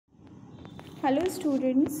Hello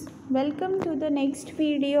students, welcome to the next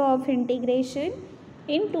video of integration.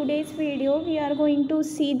 In today's video we are going to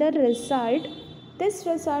see the result. This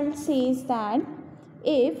result says that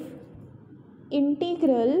if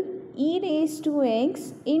integral e raised to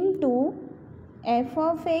x into f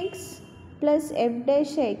of x plus f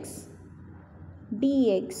dash x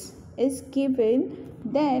dx is given,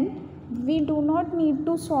 then we do not need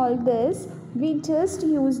to solve this. We just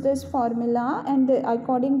use this formula, and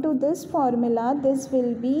according to this formula this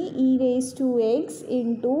will be e raised to x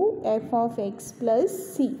into f of x plus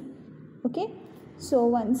c. Okay, so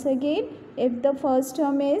once again, if the first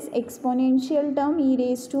term is exponential term e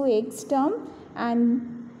raised to x term,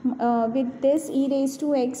 and with this e raised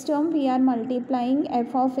to x term we are multiplying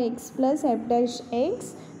f of x plus f dash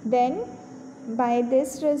x, then by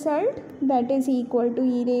this result, that is equal to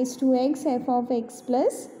e raised to x f of x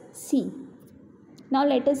plus c. Now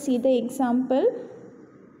let us see the example.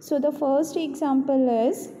 So the first example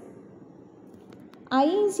is I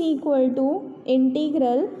is equal to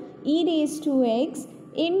integral e raised to x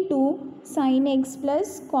into sin x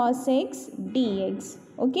plus cos x dx.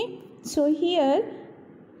 Okay, so here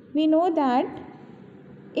we know that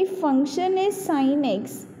if function is sin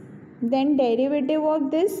x, then derivative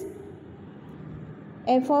of this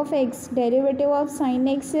f of x, derivative of sin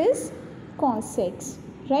x is cos x,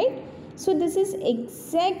 right? So this is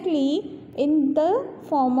exactly in the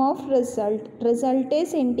form of result. Result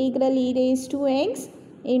is integral e raised to x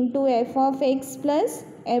into f of x plus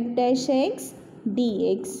f dash x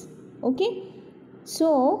dx. Okay,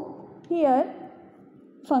 so here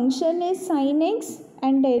function is sin x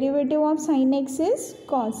and derivative of sin x is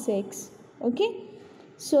cos x. Okay,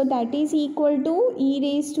 so that is equal to e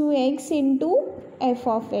raised to x into f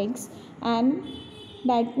of x, and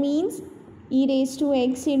that means e raised to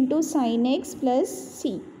x into sin x plus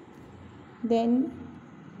c. Then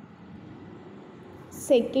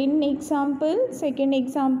second example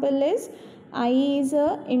is I is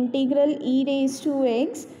a integral e raised to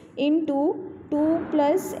x into 2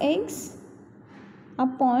 plus x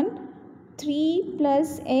upon 3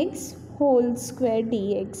 plus x whole square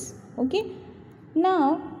dx. Okay,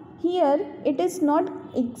 now here it is not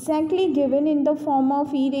exactly given in the form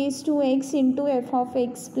of e raised to x into f of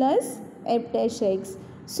x plus f dash x.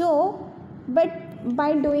 So, but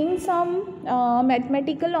by doing some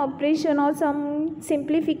mathematical operation or some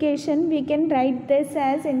simplification, we can write this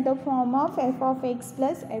as in the form of f of x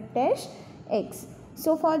plus f dash x.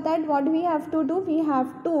 So for that, what we have to do? We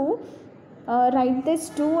have to write this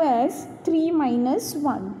 2 as 3 minus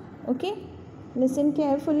 1. Okay, listen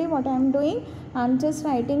carefully what I am doing. I am just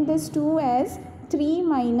writing this 2 as 3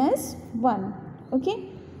 minus 1. Okay,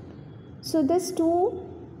 so this 2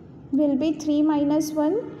 will be 3 minus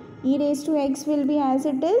 1, e raised to x will be as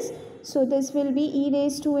it is, so this will be e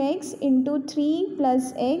raised to x into 3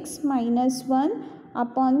 plus x minus 1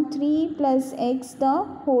 upon 3 plus x the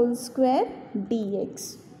whole square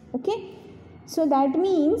dx. Okay, so that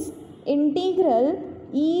means integral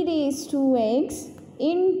e raised to x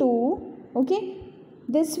into, okay,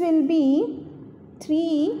 this will be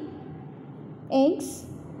 3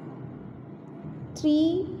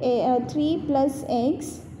 plus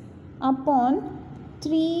x upon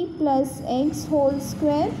 3 plus x whole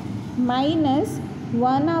square minus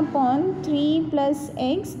 1 upon 3 plus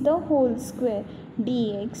x the whole square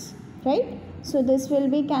dx, right? So this will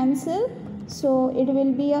be cancelled, so it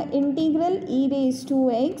will be a integral e raised to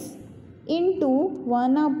x into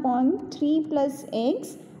 1 upon 3 plus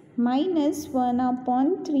x minus 1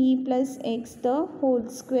 upon 3 plus x the whole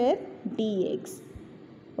square dx.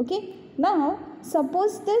 Okay, now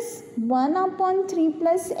suppose this 1 upon 3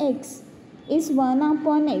 plus x is 1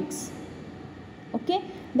 upon x. Okay,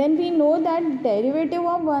 then we know that derivative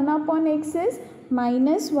of 1 upon x is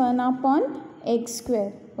minus 1 upon x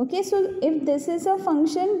square. Okay, so if this is a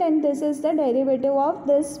function, then this is the derivative of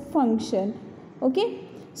this function. Okay,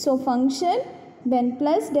 so function then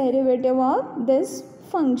plus derivative of this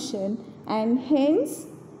function, and hence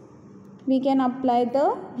we can apply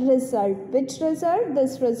the result. Which result?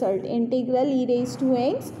 This result, integral e raised to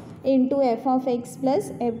x into f of x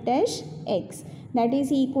plus f dash x, that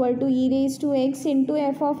is equal to e raised to x into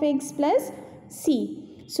f of x plus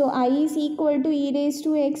c. So I is equal to e raised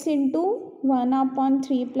to x into 1 upon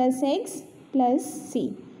 3 plus x plus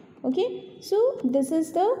c. Okay, so this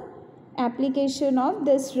is the application of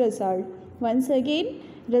this result. Once again,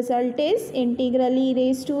 result is integral e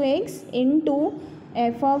raised to x into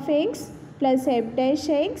f of x plus f dash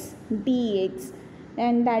x dx,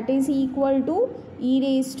 and that is equal to e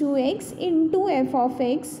raised to x into f of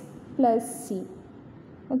x plus c.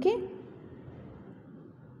 Okay,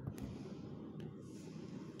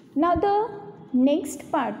 now the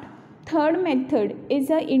next part, third method is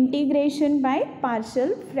a integration by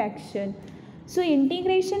partial fraction. So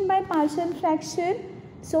integration by partial fraction,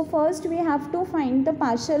 so first we have to find the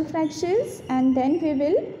partial fractions and then we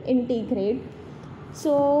will integrate.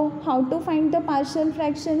 So how to find the partial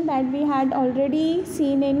fraction, that we had already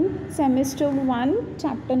seen in semester 1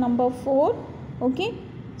 chapter number 4. Okay,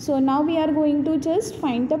 so now we are going to just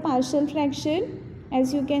find the partial fraction.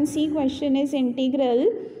 As you can see, question is integral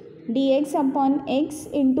dx upon x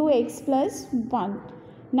into x plus 1.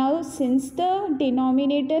 Now since the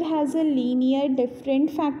denominator has a linear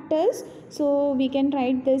different factors, so we can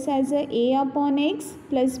write this as a upon x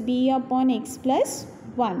plus b upon x plus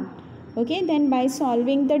 1. Okay, then by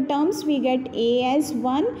solving the terms we get a as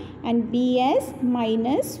 1 and b as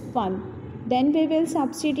minus 1. Then we will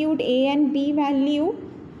substitute a and b value.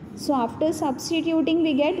 So after substituting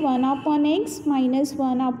we get 1 upon x minus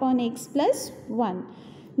 1 upon x plus 1.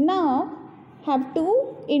 Now have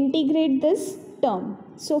to integrate this term.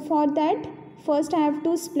 So for that, first I have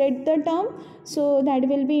to split the term. So that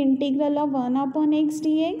will be integral of 1 upon x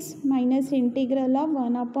dx minus integral of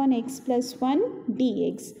 1 upon x plus 1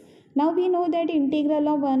 dx. Now we know that integral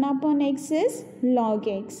of 1 upon x is log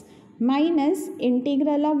x minus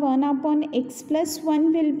integral of 1 upon x plus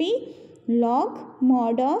 1 will be log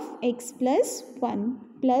mod of x plus 1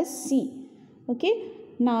 plus c. Okay.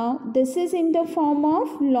 Now this is in the form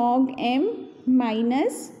of log m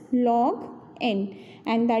minus log n,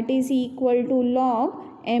 and that is equal to log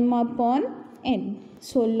m upon n.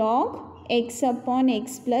 So log x upon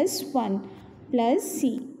x plus 1 plus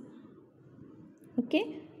c.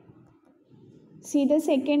 Okay. See the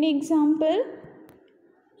second example.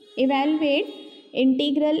 Evaluate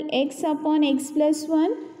integral x upon x plus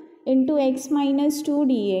 1 into x minus 2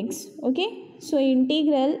 dx. Okay. So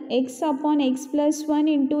integral x upon x plus 1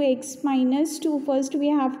 into x minus 2. First we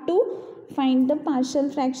have to find the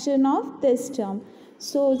partial fraction of this term.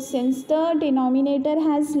 So since the denominator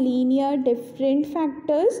has linear different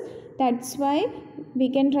factors, that's why we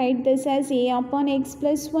can write this as a upon x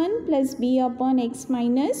plus 1 plus b upon x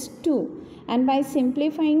minus 2. And by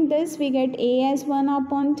simplifying this we get a as 1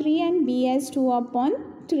 upon 3 and b as 2 upon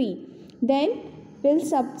 3. Then we'll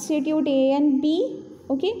substitute a and b.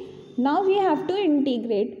 Okay. Now we have to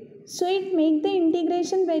integrate. So it make the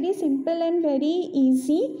integration very simple and very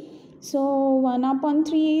easy. So 1 upon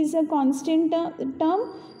 3 is a constant term.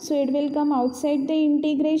 So it will come outside the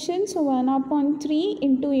integration. So 1 upon 3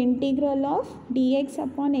 into integral of dx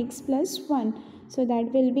upon x plus 1. So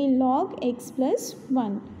that will be log x plus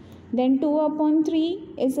 1. Then 2 upon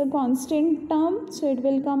 3 is a constant term. So it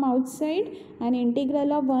will come outside. And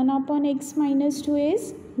integral of 1 upon x minus 2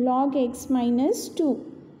 is log x minus 2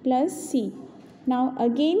 plus c. Now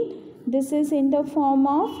again this is in the form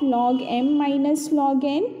of log m minus log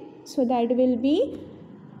n. So that will be,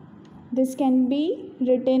 this can be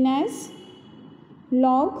written as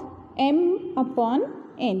log m upon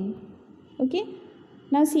n. Okay.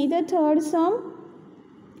 Now see the third sum.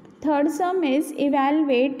 Third sum is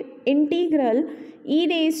evaluate integral e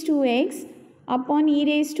raised to x upon e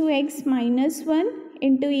raised to x minus 1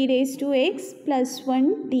 into e raised to x plus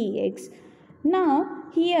 1 dx. Now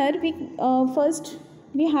here we first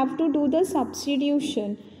we have to do the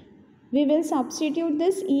substitution. We will substitute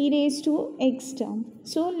this e raised to x term.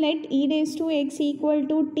 So let e raised to x equal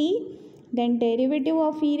to t. Then derivative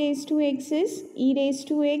of e raised to x is e raised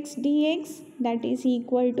to x dx, that is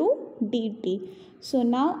equal to dt. So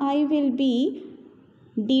now I will be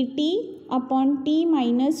dt upon t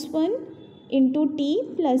minus 1 into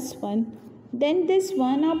t plus 1. Then this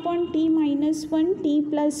 1 upon t minus 1 t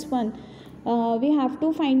plus 1. We have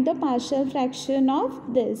to find the partial fraction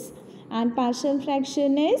of this, and partial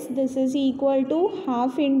fraction is, this is equal to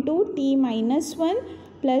half into t minus 1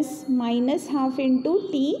 plus minus half into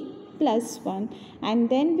t plus 1, and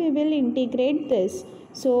then we will integrate this.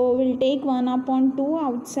 So we'll take 1 upon 2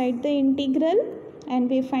 outside the integral and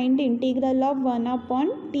we find integral of 1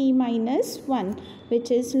 upon t minus 1, which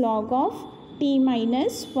is log of t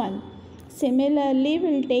minus 1. Similarly,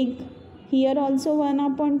 we'll take here also 1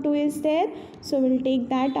 upon 2 is there. So we'll take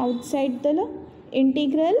that outside the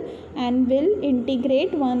integral and will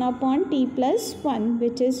integrate 1 upon t plus 1,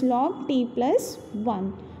 which is log t plus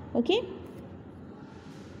 1. Okay.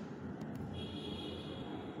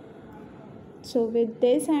 So with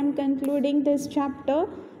this I am concluding this chapter.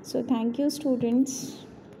 So thank you students.